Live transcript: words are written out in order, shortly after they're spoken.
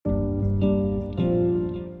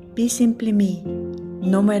Be simply me,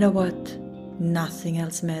 no matter what, nothing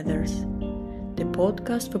else matters. The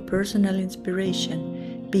podcast for personal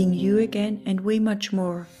inspiration, being you again and way much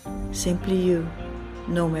more. Simply you,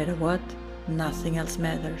 no matter what, nothing else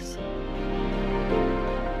matters.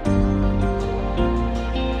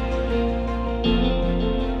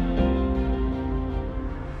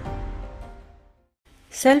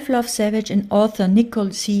 Self-love savage and author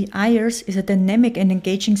Nicole C. Ayers is a dynamic and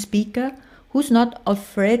engaging speaker who's not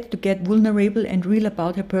afraid to get vulnerable and real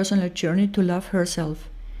about her personal journey to love herself.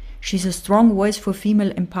 She's a strong voice for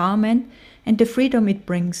female empowerment and the freedom it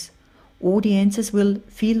brings. Audiences will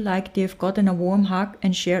feel like they've gotten a warm hug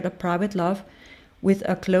and shared a private love with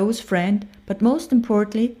a close friend, but most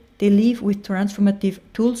importantly, they leave with transformative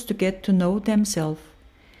tools to get to know themselves.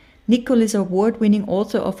 Nicole is an award-winning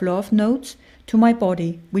author of Love Notes to My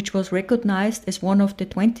Body, which was recognized as one of the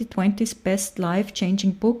 2020's best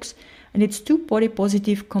life-changing books, and its two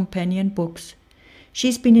body-positive companion books.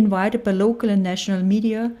 She's been invited by local and national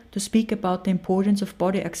media to speak about the importance of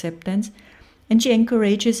body acceptance, and she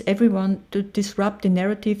encourages everyone to disrupt the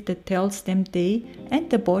narrative that tells them they and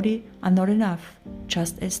their body are not enough,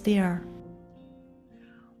 just as they are.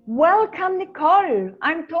 Welcome, Nicole.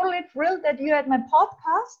 I'm totally thrilled that you're at my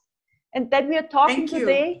podcast and that we are talking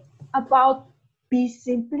today about Be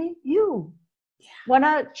Simply You. Yeah.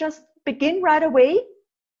 Wanna just begin right away?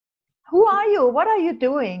 Who are you? What are you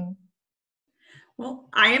doing? Well,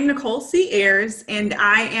 I am Nicole C. Ayers, and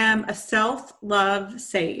I am a self-love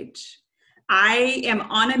sage. I am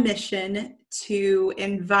on a mission to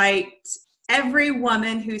invite every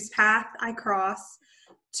woman whose path I cross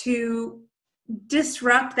to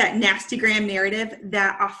disrupt that nastygram narrative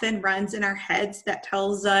that often runs in our heads that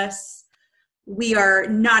tells us we are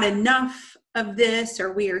not enough of this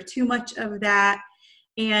or we are too much of that,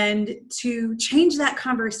 and to change that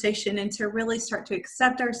conversation and to really start to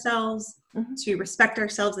accept ourselves, to respect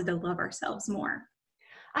ourselves, and to love ourselves more.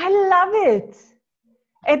 I love it.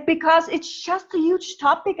 And because it's just a huge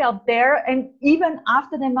topic out there, and even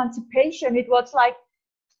after the emancipation, it was like,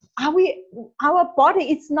 our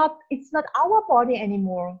body, it's not our body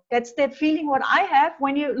anymore. That's the feeling what I have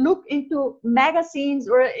when you look into magazines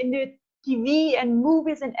or in the TV and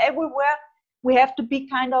movies and everywhere. We have to be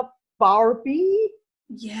kind of Barbie.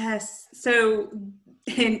 Yes. So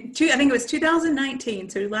I think it was 2019,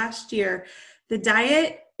 so last year, the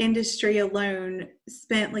diet industry alone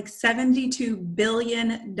spent like $72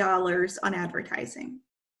 billion on advertising.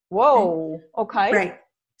 Whoa. Okay. Right.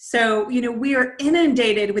 So, we are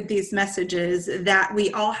inundated with these messages that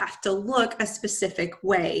we all have to look a specific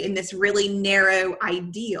way in this really narrow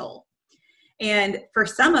ideal. And for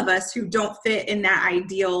some of us who don't fit in that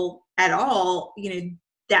ideal at all,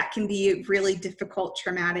 that can be a really difficult,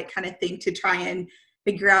 traumatic kind of thing to try and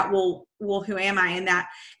figure out, well, who am I in that?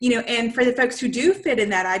 And for the folks who do fit in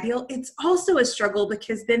that ideal, it's also a struggle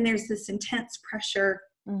because then there's this intense pressure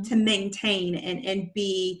to maintain and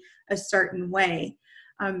be a certain way.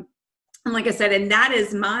 And like I said, and that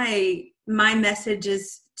is my message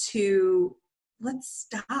is to let's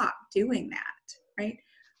stop doing that, right?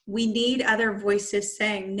 We need other voices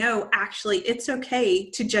saying, no, actually, it's okay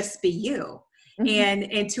to just be you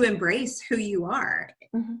and to embrace who you are.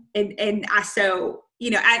 And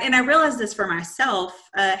I realized this for myself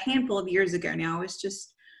a handful of years ago now. I was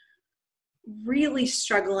just really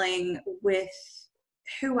struggling with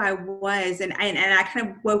who I was. And I kind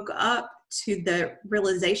of woke up to the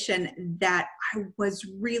realization that I was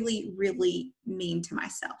really, really mean to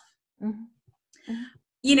myself. And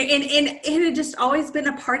it had just always been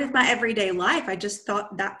a part of my everyday life. I just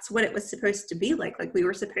thought that's what it was supposed to be like. Like we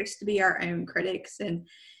were supposed to be our own critics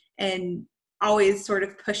and always sort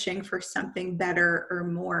of pushing for something better or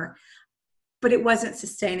more. But it wasn't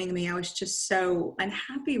sustaining me. I was just so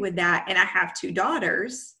unhappy with that. And I have two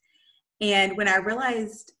daughters. And when I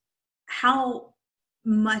realized how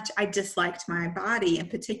much I disliked my body in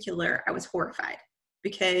particular, I was horrified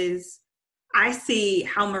because I see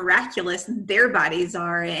how miraculous their bodies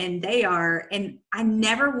are and they are. And I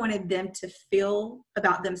never wanted them to feel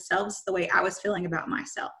about themselves the way I was feeling about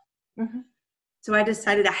myself. So I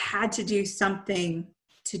decided I had to do something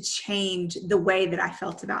to change the way that I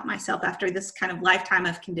felt about myself after this kind of lifetime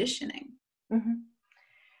of conditioning.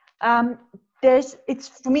 It's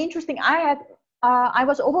for me interesting. I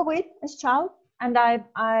was overweight as a child and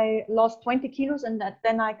I lost 20 kilos and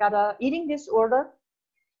then I got a eating disorder.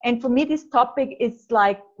 And for me, this topic is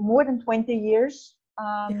like more than 20 years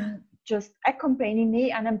just accompanying me.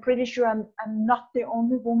 And I'm pretty sure I'm not the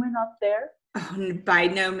only woman out there. Oh, by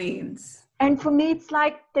no means. And for me, it's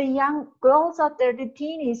like the young girls out there, the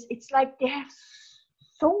teenies, it's like they have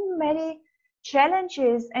so many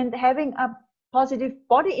challenges and having a positive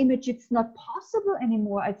body image, it's not possible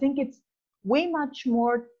anymore. I think it's way much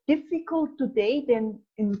more difficult today than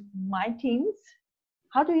in my teens.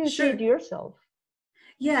 How do you see it yourself?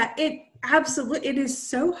 Yeah, it is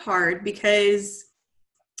so hard because,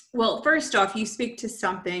 well, first off, you speak to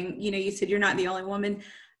something, you said you're not the only woman.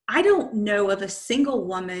 I don't know of a single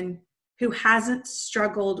woman who hasn't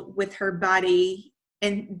struggled with her body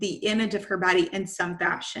and the image of her body in some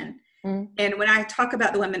fashion. And when I talk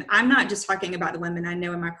about the women, I'm not just talking about the women I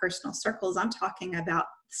know in my personal circles. I'm talking about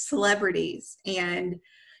celebrities and,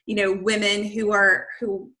 women who are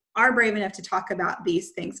brave enough to talk about these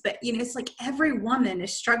things. But, it's like every woman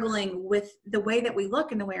is struggling with the way that we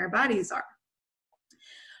look and the way our bodies are.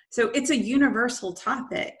 So it's a universal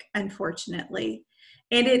topic, unfortunately.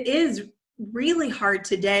 And it is really hard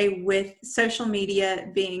today with social media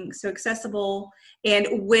being so accessible and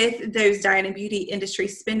with those diet and beauty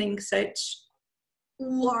industries spending such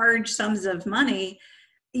large sums of money.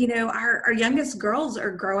 Our youngest girls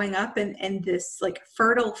are growing up in this like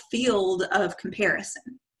fertile field of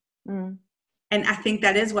comparison. And I think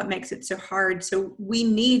that is what makes it so hard. So we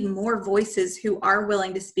need more voices who are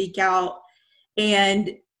willing to speak out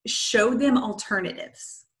and show them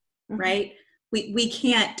alternatives, right? We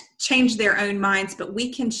can't change their own minds, but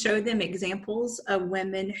we can show them examples of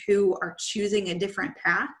women who are choosing a different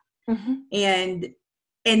path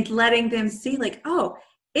and letting them see like, oh,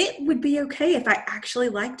 it would be okay if I actually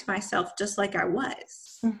liked myself just like I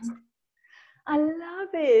was. I love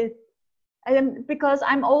it. Because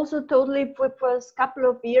I'm also totally for a couple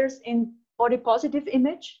of years in body positive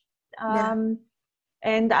image.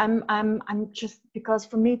 And I'm just, because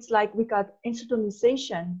for me, it's like we got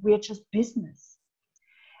institutionalization. We are just business.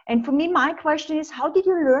 And for me, my question is, how did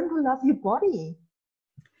you learn to love your body?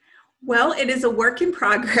 Well, it is a work in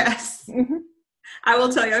progress. I will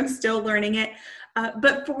tell you, I'm still learning it.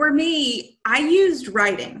 But for me, I used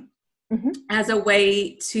writing as a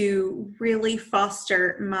way to really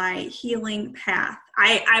foster my healing path.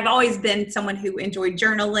 I've always been someone who enjoyed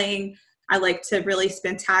journaling. I like to really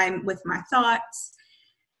spend time with my thoughts.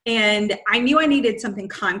 And I knew I needed something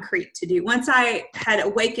concrete to do. Once I had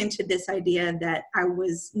awakened to this idea that I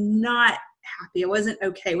was not happy, I wasn't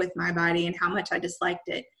okay with my body and how much I disliked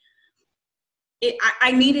it,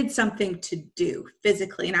 I needed something to do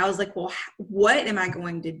physically. And I was like, well, what am I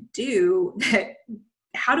going to do?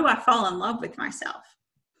 How do I fall in love with myself?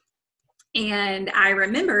 And I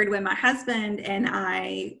remembered when my husband and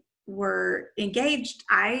I were engaged,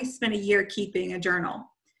 I spent a year keeping a journal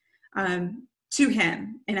to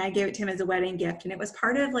him, and I gave it to him as a wedding gift. And it was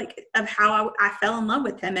part of how I fell in love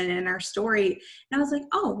with him and in our story. And I was like,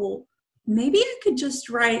 oh, well, maybe I could just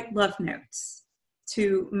write love notes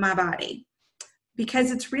to my body,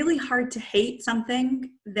 because it's really hard to hate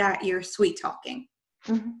something that you're sweet talking.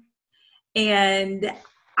 And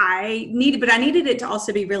I needed it to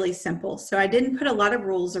also be really simple. So I didn't put a lot of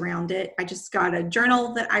rules around it. I just got a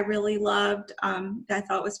journal that I really loved, that I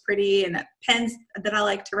thought was pretty, and pens that I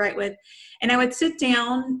like to write with. And I would sit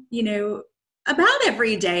down, about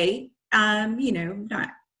every day, there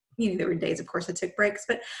were days, of course, I took breaks,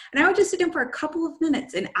 and I would just sit down for a couple of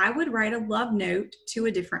minutes and I would write a love note to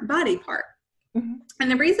a different body part. And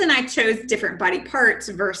the reason I chose different body parts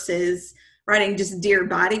versus writing just dear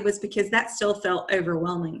body was because that still felt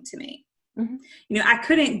overwhelming to me. I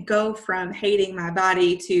couldn't go from hating my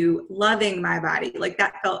body to loving my body. Like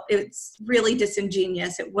it's really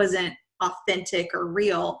disingenuous. It wasn't authentic or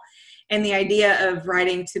real. And the idea of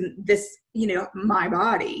writing to this, my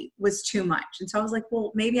body was too much. And so I was like,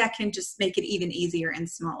 well, maybe I can just make it even easier and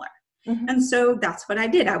smaller. And so that's what I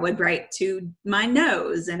did. I would write to my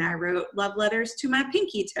nose, and I wrote love letters to my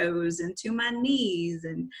pinky toes and to my knees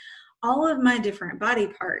and all of my different body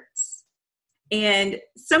parts. And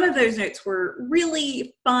some of those notes were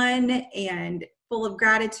really fun and full of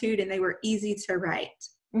gratitude, and they were easy to write,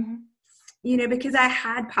 because I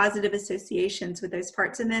had positive associations with those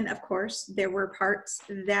parts. And then, of course, there were parts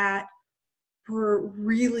that were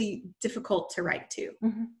really difficult to write to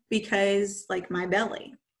because, like my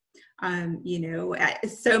belly,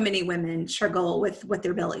 so many women struggle with what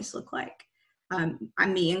their bellies look like.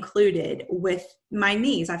 Me included, with my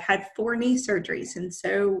knees. I've had 4 knee surgeries. And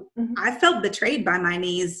so I felt betrayed by my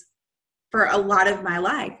knees for a lot of my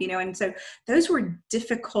life, and so those were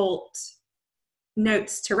difficult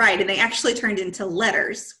notes to write. And they actually turned into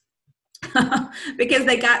letters because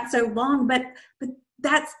they got so long. But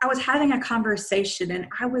I was having a conversation, and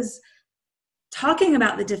I was talking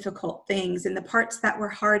about the difficult things and the parts that were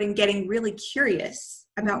hard, and getting really curious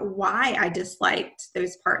about why I disliked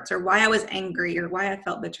those parts, or why I was angry, or why I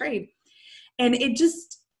felt betrayed. And it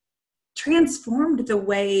just transformed the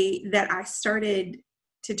way that I started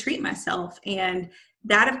to treat myself. And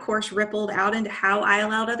that, of course, rippled out into how I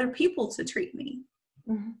allowed other people to treat me.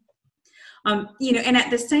 Mm-hmm. And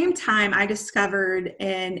at the same time, I discovered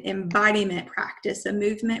an embodiment practice, a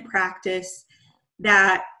movement practice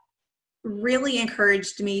that really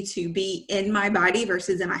encouraged me to be in my body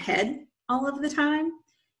versus in my head all of the time.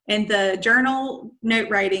 And the journal note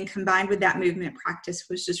writing combined with that movement practice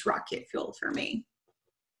was just rocket fuel for me.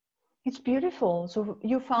 It's beautiful. So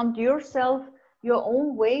you found yourself, your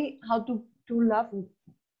own way, how to love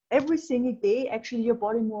every single day, actually your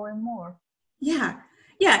body more and more. Yeah.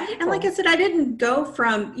 Yeah. And like I said, I didn't go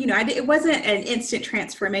from, it wasn't an instant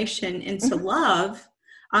transformation into love.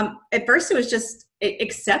 At first it was just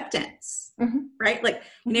acceptance, right? Like,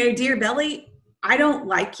 dear belly, I don't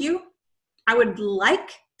like you. I would like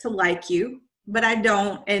to like you, but I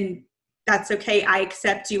don't. And that's okay. I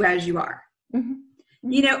accept you as you are,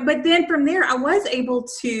 but then from there, I was able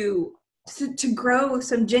to grow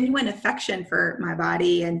some genuine affection for my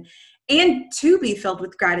body and to be filled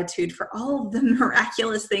with gratitude for all of the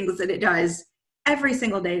miraculous things that it does every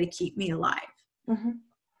single day to keep me alive.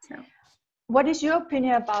 So, what is your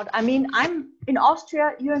opinion about, I'm in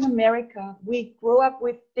Austria, you're in America. We grow up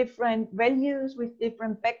with different values, with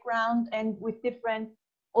different background, and with different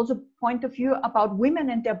also point of view about women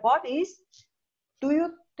and their bodies. Do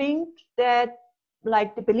you think that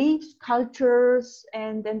like the beliefs, cultures,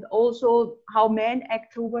 and also how men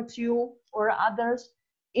act towards you or others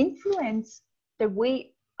influence the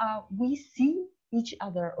way we see each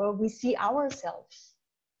other or we see ourselves?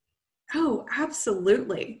 Oh,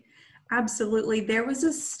 absolutely. Absolutely. There was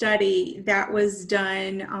a study that was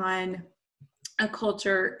done on a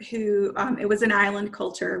culture who, it was an island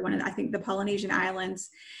culture, I think the Polynesian islands,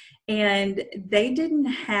 and they didn't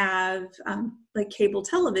have like cable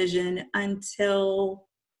television until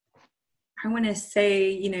I want to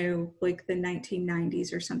say, like the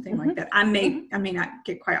 1990s or something like that. I may not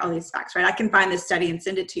get quite all these facts right. I can find this study and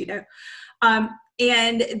send it to you though.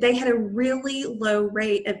 And they had a really low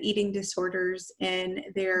rate of eating disorders in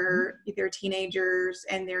their teenagers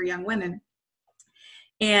and their young women.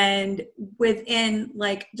 And within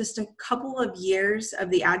like just a couple of years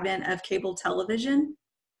of the advent of cable television,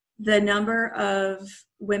 the number of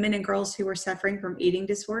women and girls who were suffering from eating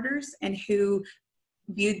disorders and who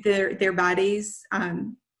viewed their bodies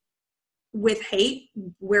with hate,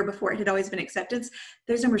 where before it had always been acceptance,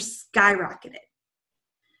 those numbers skyrocketed.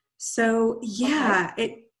 So yeah,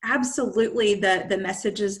 it absolutely, the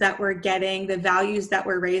messages that we're getting, the values that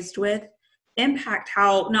we're raised with impact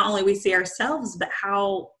how not only we see ourselves, but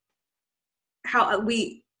how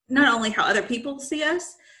we, not only how other people see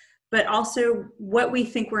us, but also what we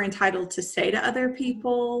think we're entitled to say to other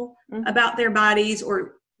people about their bodies,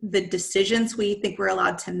 or the decisions we think we're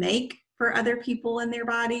allowed to make for other people and their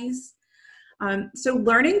bodies. So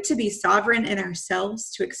learning to be sovereign in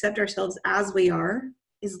ourselves, to accept ourselves as we are,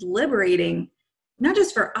 is liberating, not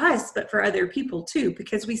just for us, but for other people too,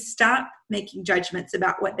 because we stop making judgments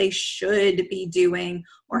about what they should be doing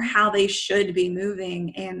or how they should be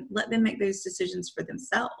moving, and let them make those decisions for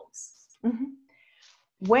themselves.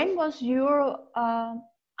 When was your,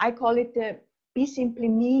 I call it the Be Simply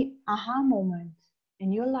Me aha moment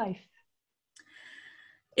in your life?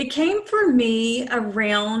 It came for me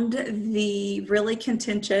around the really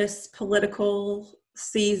contentious political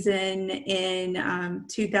season in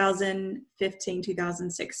 2015,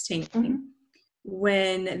 2016,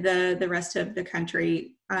 when the rest of the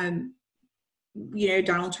country,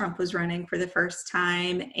 Donald Trump was running for the first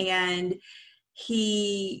time, and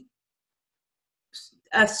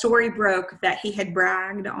a story broke that he had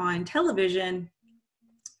bragged on television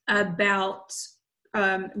about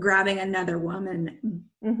grabbing another woman,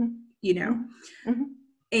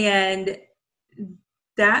 and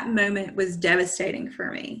that moment was devastating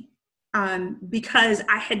for me, because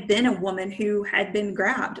I had been a woman who had been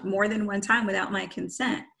grabbed more than one time without my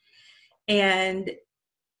consent. And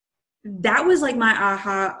that was like my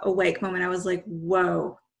aha awake moment. I was like,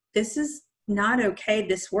 whoa, this is not okay.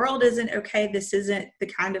 This world isn't okay. This isn't the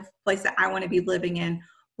kind of place that I want to be living in.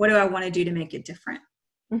 What do I want to do to make it different?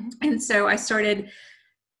 And so I started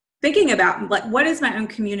thinking about, like, what is my own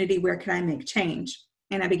community? Where could I make change?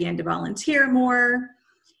 And I began to volunteer more,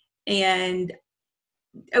 and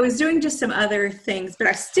I was doing just some other things, but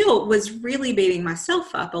I still was really beating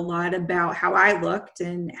myself up a lot about how I looked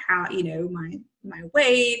and how, my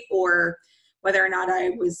weight, or whether or not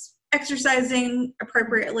I was exercising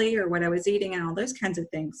appropriately, or what I was eating, and all those kinds of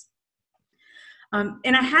things.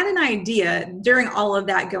 And I had an idea during all of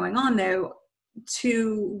that going on, though,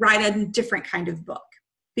 to write a different kind of book,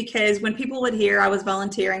 because when people would hear I was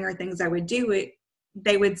volunteering or things I would do,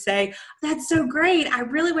 they would say, "That's so great. I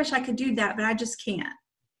really wish I could do that, but I just can't."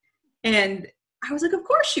 And I was like, "Of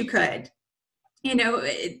course you could."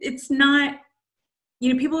 It's not,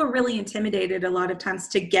 people are really intimidated a lot of times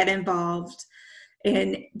to get involved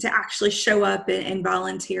and to actually show up and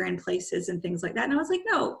volunteer in places and things like that. And I was like,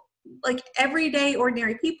 no, like everyday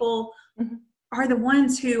ordinary people are the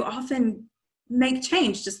ones who often make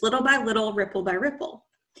change, just little by little, ripple by ripple.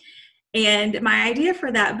 And my idea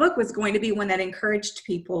for that book was going to be one that encouraged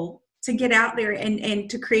people to get out there and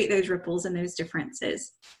to create those ripples and those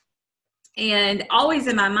differences. And always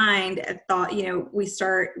in my mind, I thought,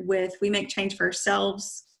 we make change for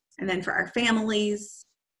ourselves and then for our families,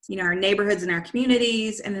 our neighborhoods and our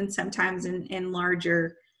communities, and then sometimes in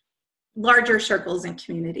larger circles and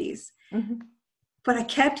communities. Mm-hmm. But I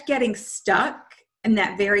kept getting stuck in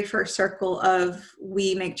that very first circle of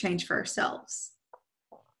we make change for ourselves.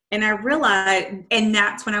 And I realized, and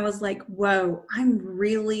that's when I was like, whoa, I'm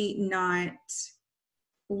really not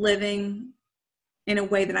living in a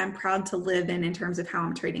way that I'm proud to live in terms of how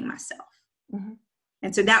I'm treating myself. Mm-hmm.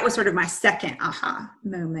 And so that was sort of my second aha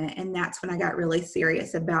moment. And that's when I got really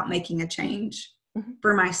serious about making a change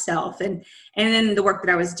for myself. And then the work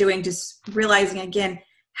that I was doing, just realizing again,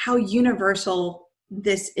 how universal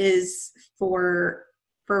this is for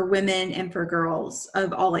women and for girls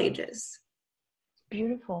of all ages.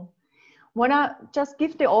 Beautiful. Want to just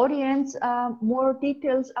give the audience more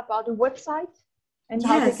details about the website and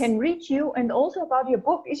how they can reach you, and also about your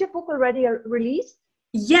book. Is your book already released?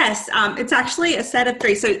 Yes, it's actually a set of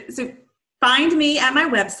 3. So find me at my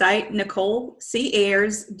website,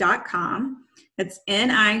 NicoleCayers.com. That's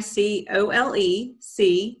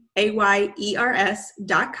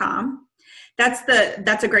NicoleCayers.com.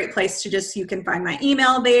 That's a great place to you can find my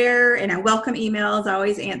email there, and I welcome emails. I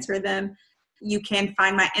always answer them. You can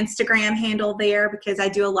find my Instagram handle there because I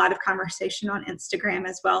do a lot of conversation on Instagram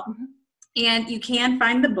as well. Mm-hmm. And you can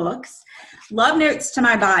find the books. Love Notes to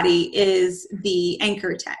My Body is the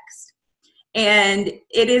anchor text. And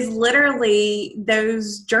it is literally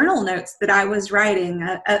those journal notes that I was writing.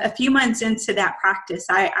 A few months into that practice,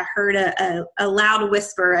 I heard a loud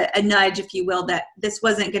whisper, a nudge, if you will, that this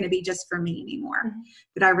wasn't going to be just for me anymore,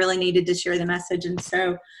 that I really needed to share the message. And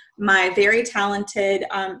so my very talented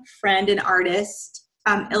friend and artist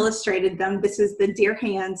illustrated them. This is the Dear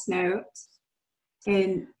Hands note.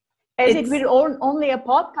 And it will only a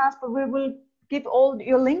podcast, but we will give all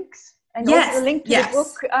your links and also the link to the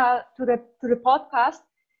book, to the podcast.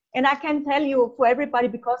 And I can tell you for everybody,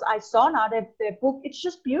 because I saw now the book, it's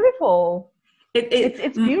just beautiful.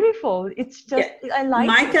 It's beautiful. It's just, I like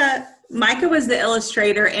Micah was the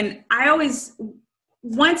illustrator. And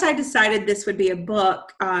once I decided this would be a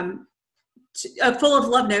book, full of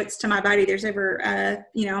love notes to my body. There's over,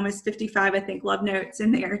 almost 55, I think, love notes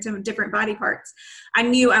in there to different body parts. I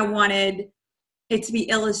knew I wanted it to be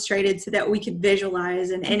illustrated so that we could visualize.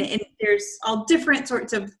 And there's all different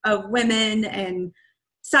sorts of women and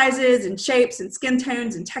sizes and shapes and skin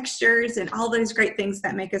tones and textures and all those great things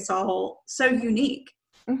that make us all so unique.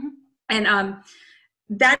 Mm-hmm. And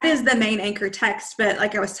that is the main anchor text. But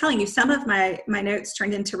like I was telling you, some of my notes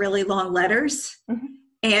turned into really long letters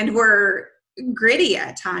and were gritty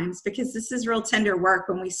at times, because this is real tender work.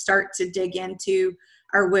 When we start to dig into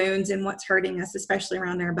our wounds and what's hurting us, especially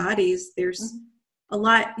around our bodies, there's a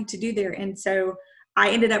lot to do there. And so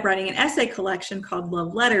I ended up writing an essay collection called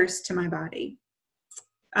Love Letters to My Body,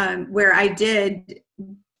 where I did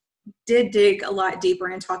dig a lot deeper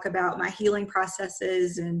and talk about my healing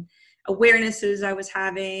processes and awarenesses I was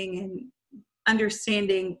having, and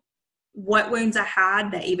understanding what wounds I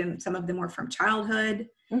had, that even some of them were from childhood,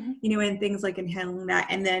 and things like inhaling that.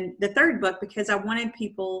 And then the third book, because I wanted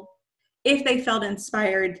people, if they felt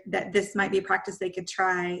inspired that this might be a practice they could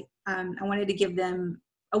try, I wanted to give them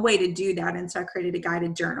a way to do that. And so I created a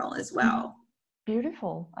guided journal as well.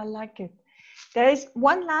 Beautiful. I like it. There is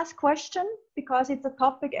one last question, because it's a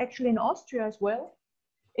topic actually in Austria as well.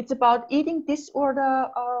 It's about eating disorder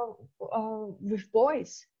with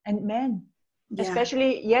boys and men. Yeah.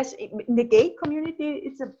 Especially, in the gay community,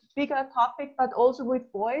 it's a bigger topic, but also with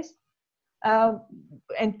boys. And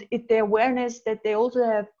the awareness that they also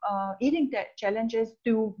have eating challenges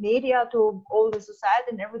to media, to all the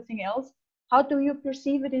society and everything else. How do you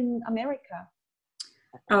perceive it in America?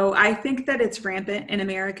 Oh, I think that it's rampant in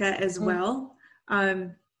America as well.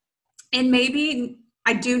 And maybe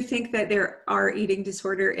I do think that there are eating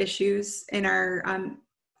disorder issues in our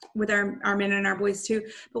with our men and our boys too,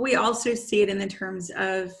 but we also see it in the terms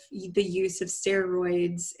of the use of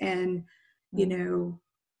steroids and,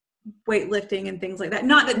 weightlifting and things like that.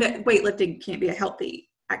 Not that weightlifting can't be a healthy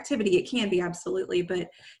activity. It can be, absolutely, but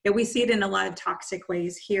we see it in a lot of toxic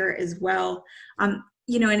ways here as well. And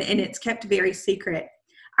it's kept very secret.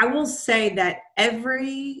 I will say that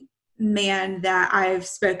every man that I've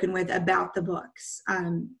spoken with about the books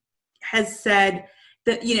has said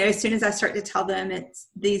that, as soon as I start to tell them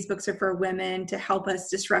these books are for women to help us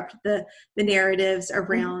disrupt the narratives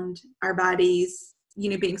around our bodies,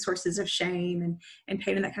 being sources of shame and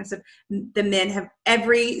pain and that kind of stuff, the men have,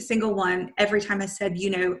 every single one, every time I said,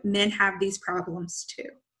 men have these problems too.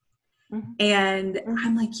 And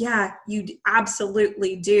I'm like, yeah, you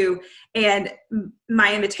absolutely do. And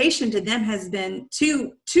my invitation to them has been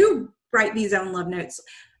to write these own love notes.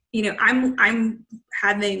 I'm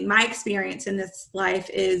having, my experience in this life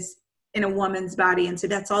is in a woman's body. And so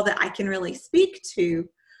that's all that I can really speak to.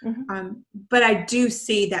 But I do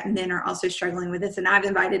see that men are also struggling with this. And I've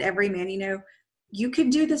invited every man, you could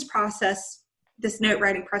do this process, this note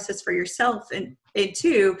writing process for yourself and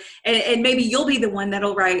too. And maybe you'll be the one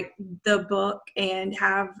that'll write the book and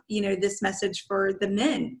have, this message for the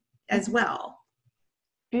men as well.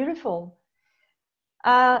 Beautiful.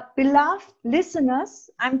 Beloved listeners,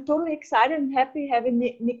 I'm totally excited and happy having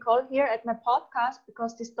Nicole here at my podcast,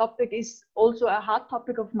 because this topic is also a hot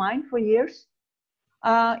topic of mine for years.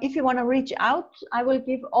 If you want to reach out, I will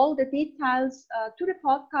give all the details to the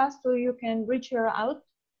podcast so you can reach her out.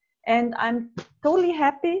 And I'm totally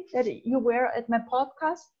happy that you were at my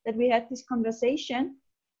podcast, that we had this conversation.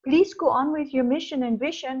 Please go on with your mission and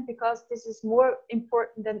vision, because this is more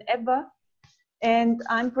important than ever. And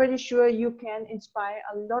I'm pretty sure you can inspire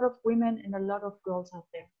a lot of women and a lot of girls out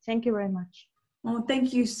there. Thank you very much. Well,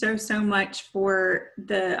 thank you so much for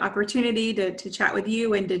the opportunity to chat with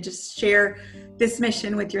you and to just share this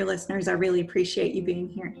mission with your listeners. I really appreciate you being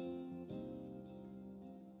here.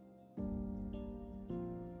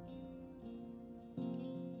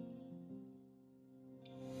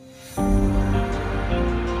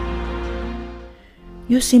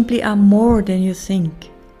 You simply are more than you think,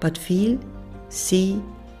 but feel, see,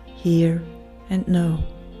 hear, and know.